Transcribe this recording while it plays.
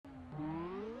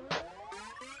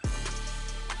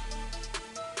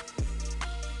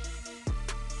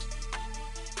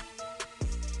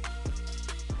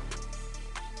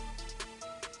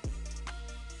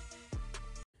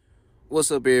What's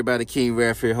up, everybody? King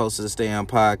Raf here, host of the Stay On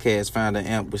Podcast, founder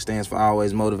AMP, which stands for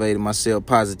Always Motivating Myself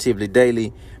Positively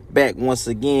Daily. Back once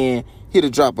again, here to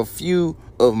drop a few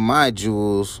of my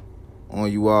jewels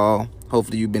on you all.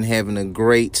 Hopefully you've been having a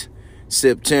great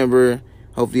September.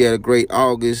 Hopefully you had a great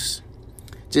August.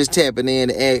 Just tapping in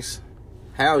to ask,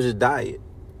 how's your diet?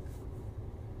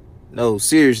 No,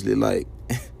 seriously, like,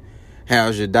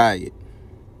 how's your diet?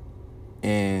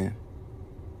 And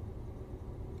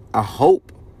I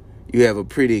hope you have a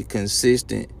pretty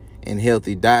consistent and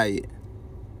healthy diet.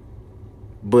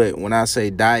 But when I say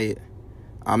diet,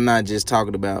 I'm not just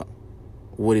talking about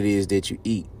what it is that you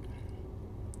eat.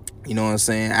 You know what I'm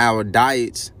saying? Our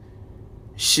diets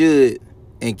should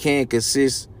and can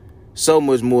consist so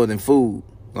much more than food.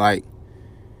 Like,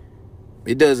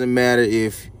 it doesn't matter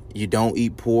if you don't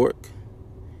eat pork,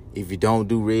 if you don't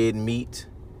do red meat,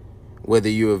 whether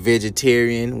you're a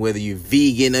vegetarian, whether you're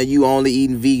vegan or you only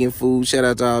eating vegan food. Shout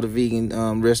out to all the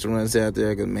vegan restaurants out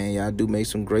there, because, man, y'all do make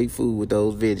some great food with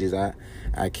those veggies.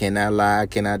 I cannot lie. I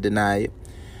cannot deny it.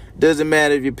 Doesn't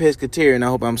matter if you're pescatarian. I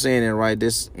hope I'm saying that right.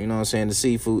 This, you know what I'm saying, the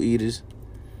seafood eaters.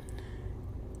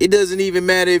 It doesn't even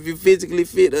matter if you're physically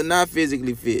fit or not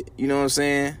physically fit. You know what I'm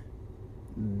saying?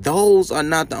 Those are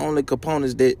not the only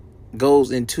components that goes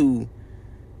into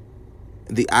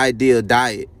the ideal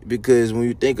diet, because when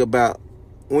you think about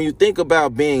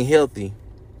being healthy,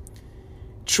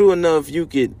 true enough, you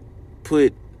could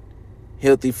put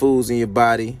healthy foods in your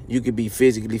body. You could be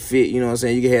physically fit, you know what I'm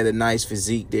saying? You could have a nice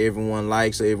physique that everyone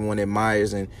likes or everyone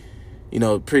admires, and, you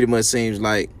know, it pretty much seems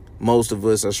like most of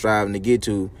us are striving to get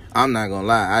to. I'm not gonna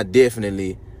lie,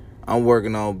 I'm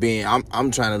working on being,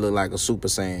 I'm trying to look like a Super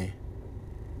Saiyan.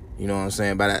 You know what I'm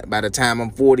saying? By the time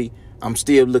I'm 40, I'm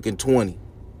still looking 20.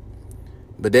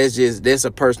 But that's a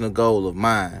personal goal of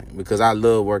mine, because I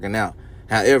love working out.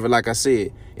 However, like I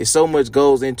said, it's so much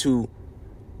goes into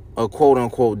a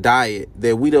quote-unquote diet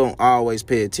that we don't always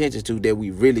pay attention to, that we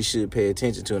really should pay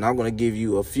attention to. And I'm going to give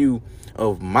you a few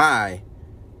of my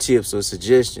tips or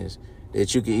suggestions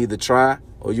that you can either try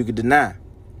or you can deny.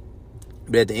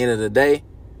 But at the end of the day,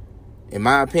 in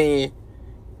my opinion,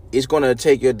 it's going to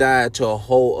take your diet to a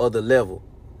whole other level.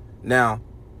 Now,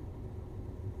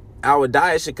 our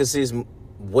diet should consist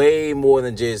way more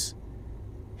than just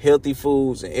healthy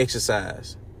foods and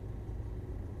exercise.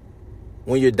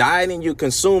 When you're dieting, you're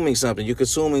consuming something. You're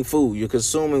consuming food. You're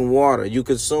consuming water. You're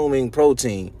consuming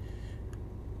protein.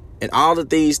 And all of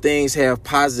these things have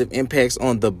positive impacts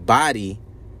on the body.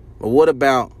 But what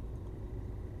about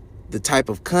the type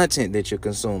of content that you're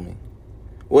consuming?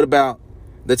 What about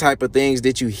the type of things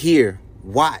that you hear,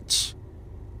 watch,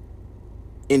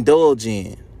 indulge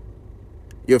in?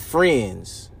 Your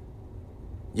friends,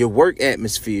 your work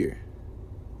atmosphere,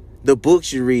 the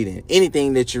books you're reading,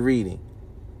 anything that you're reading.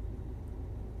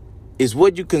 Is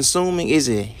what you're consuming, is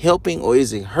it helping or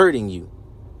is it hurting you?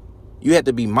 You have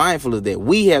to be mindful of that.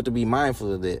 We have to be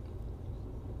mindful of that.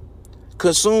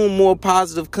 Consume more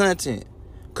positive content.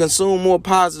 Consume more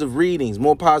positive readings,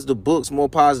 more positive books, more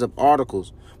positive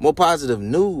articles, more positive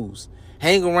news.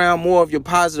 Hang around more of your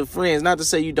positive friends. Not to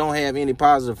say you don't have any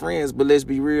positive friends, but let's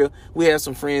be real. We have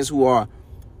some friends who are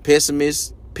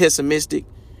pessimistic,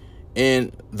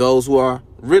 and those who are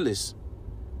realists.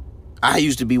 I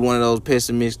used to be one of those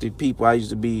pessimistic people. I used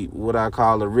to be what I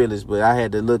call a realist, but I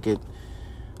had to look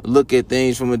at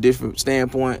things from a different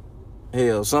standpoint.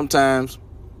 Hell, sometimes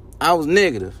I was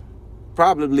negative,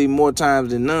 probably more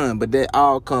times than none, but that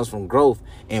all comes from growth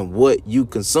and what you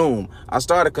consume. I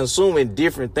started consuming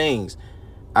different things.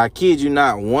 I kid you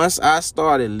not, once I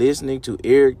started listening to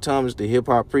Eric Thomas, the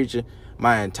hip-hop preacher,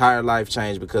 my entire life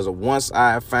changed, because once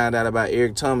I found out about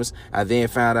Eric Thomas, I then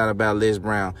found out about Les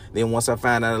Brown. Then once I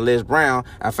found out about Les Brown,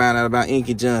 I found out about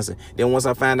Inky Johnson. Then once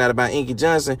I found out about Inky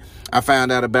Johnson, I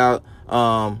found out about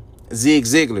Zig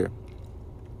Ziglar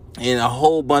and a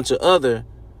whole bunch of other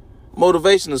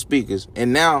motivational speakers.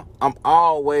 And now I'm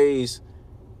always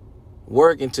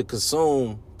working to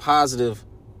consume positive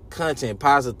content,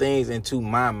 positive things into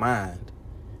my mind,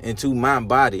 into my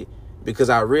body, because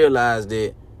I realize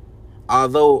that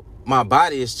although my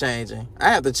body is changing,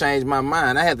 I have to change my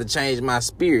mind. I have to change my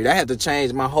spirit. I have to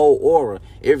change my whole aura.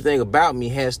 Everything about me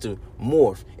has to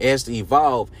morph. It has to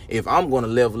evolve if I'm going to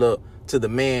level up to the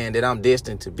man that I'm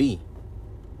destined to be.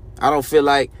 I don't feel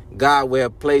like God would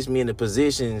have placed me in the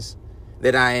positions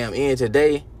that I am in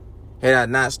today had I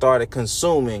not started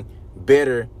consuming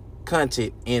better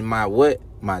content in my what?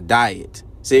 My diet.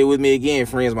 Say it with me again,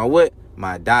 friends. My what?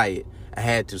 My diet. I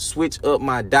had to switch up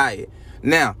my diet.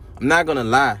 Now, I'm not going to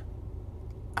lie.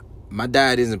 My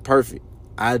diet isn't perfect.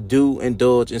 I do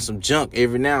indulge in some junk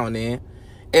every now and then,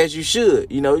 as you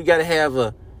should. You know, you got to have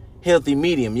a healthy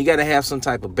medium. You got to have some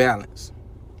type of balance.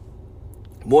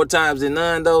 More times than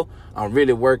none, though, I'm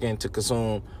really working to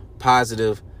consume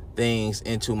positive things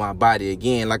into my body.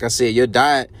 Again, like I said, your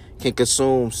diet can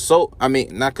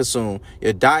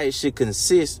your diet should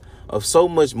consist of so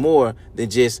much more than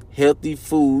just healthy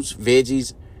foods,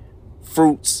 veggies,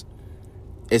 fruits,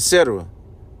 etc.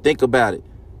 Think about it.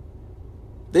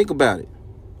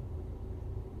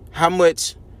 How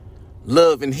much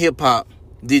Love and Hip Hop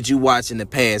did you watch in the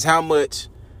past? How much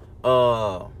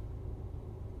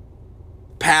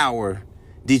Power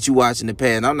did you watch in the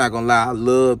past? And I'm not gonna lie, I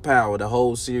love Power, the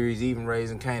whole series, even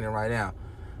Raising Kanan right now.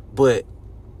 But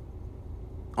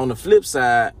on the flip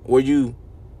side, were you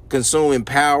consuming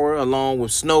Power along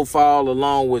with Snowfall,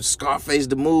 along with Scarface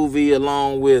the movie,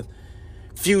 along with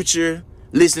Future,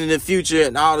 listening to Future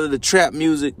and all of the trap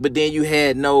music, but then you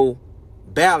had no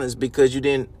balance because you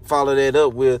didn't follow that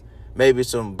up with maybe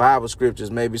some Bible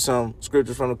scriptures, maybe some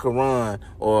scriptures from the Quran,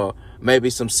 or maybe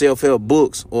some self-help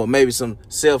books, or maybe some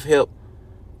self-help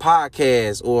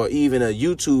podcasts, or even a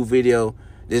YouTube video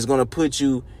that's going to put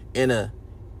you in a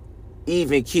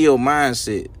even kill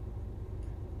mindset.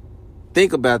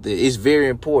 Think about that. It's very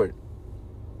important.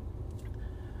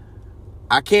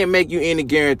 I can't make you any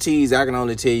guarantees. I can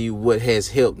only tell you what has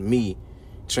helped me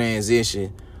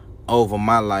transition over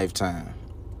my lifetime,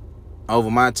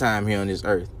 over my time here on this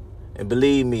earth. And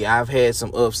believe me, I've had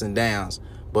some ups and downs.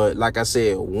 But like I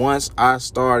said, once I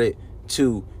started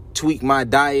to tweak my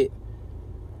diet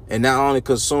and not only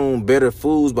consume better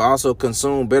foods, but also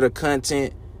consume better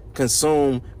content,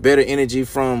 consume better energy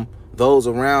from those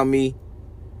around me,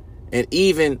 and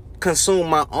even consume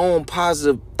my own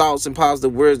positive thoughts and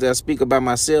positive words that I speak about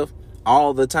myself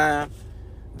all the time,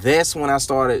 that's when I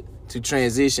started to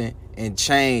transition and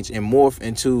change and morph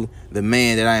into the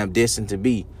man that I am destined to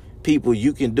be. People,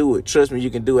 you can do it. Trust me,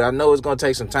 you can do it. I know it's going to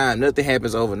take some time. Nothing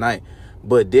happens overnight.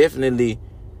 But definitely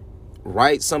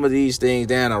write some of these things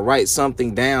down, or write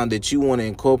something down that you want to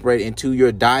incorporate into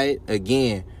your diet.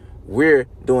 Again, we're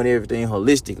doing everything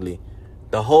holistically.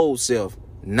 The whole self,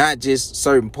 not just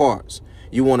certain parts.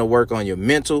 You want to work on your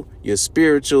mental, your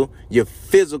spiritual, your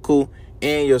physical,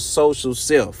 and your social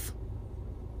self.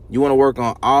 You want to work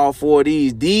on all four of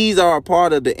these. These are a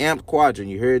part of the AMP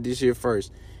quadrant. You heard this here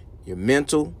first. Your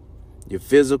mental, your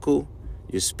physical,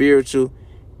 your spiritual,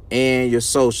 and your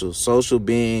social. Social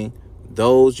being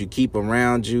those you keep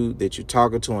around you that you're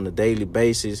talking to on a daily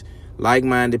basis.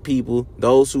 Like-minded people,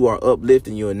 those who are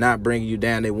uplifting you and not bringing you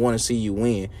down. They want to see you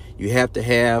win. You have to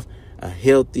have a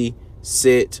healthy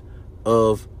set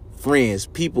of friends,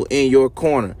 people in your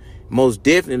corner. Most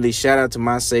definitely, shout out to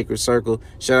my sacred circle.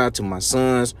 Shout out to my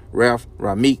sons, Ralph,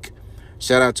 Ramik.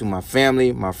 Shout out to my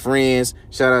family, my friends.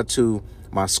 Shout out to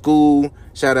my school.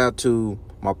 Shout out to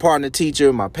my partner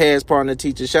teacher, my past partner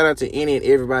teacher. Shout out to any and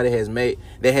everybody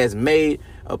that has made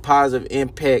a positive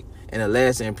impact and a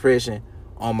lasting impression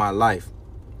on my life.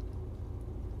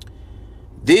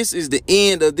 This is the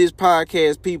end of this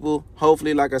podcast, people.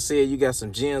 Hopefully, like I said, you got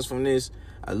some gems from this.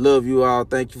 I love you all.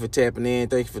 Thank you for tapping in.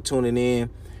 Thank you for tuning in.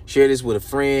 Share this with a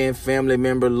friend, family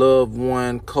member, loved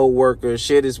one, co-worker.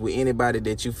 Share this with anybody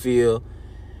that you feel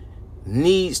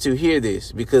needs to hear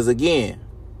this. Because again,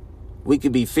 we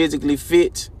could be physically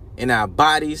fit in our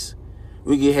bodies.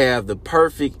 We could have the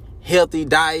perfect, healthy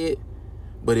diet.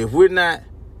 But if we're not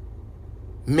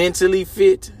mentally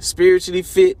fit, spiritually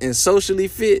fit, and socially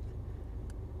fit,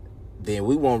 then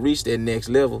we won't reach that next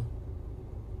level.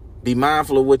 Be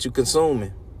mindful of what you're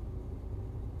consuming.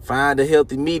 Find a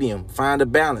healthy medium. Find a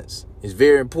balance. It's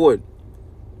very important.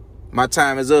 My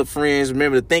time is up, friends.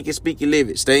 Remember to think and speak and live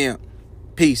it. Stay up.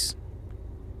 Peace.